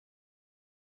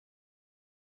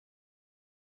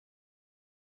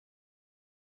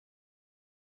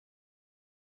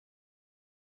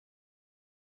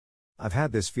I've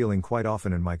had this feeling quite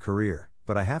often in my career,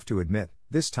 but I have to admit,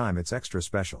 this time it's extra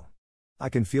special. I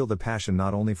can feel the passion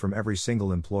not only from every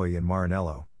single employee in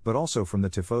Maranello, but also from the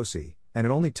tifosi, and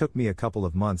it only took me a couple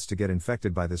of months to get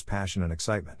infected by this passion and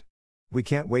excitement. We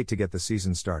can't wait to get the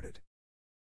season started.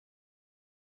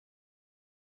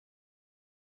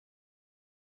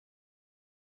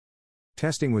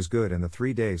 Testing was good and the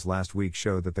 3 days last week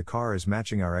showed that the car is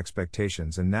matching our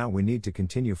expectations, and now we need to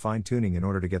continue fine-tuning in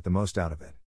order to get the most out of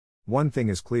it. One thing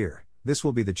is clear, this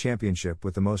will be the championship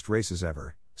with the most races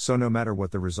ever, so no matter what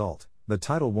the result, the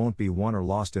title won't be won or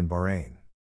lost in Bahrain.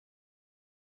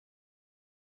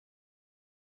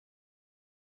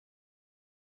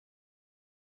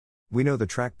 We know the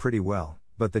track pretty well,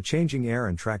 but the changing air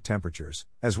and track temperatures,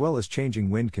 as well as changing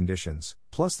wind conditions,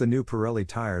 plus the new Pirelli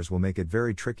tires will make it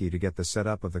very tricky to get the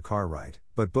setup of the car right,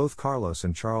 but both Carlos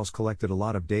and Charles collected a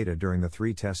lot of data during the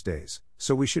 3 test days,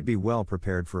 so we should be well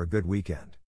prepared for a good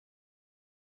weekend.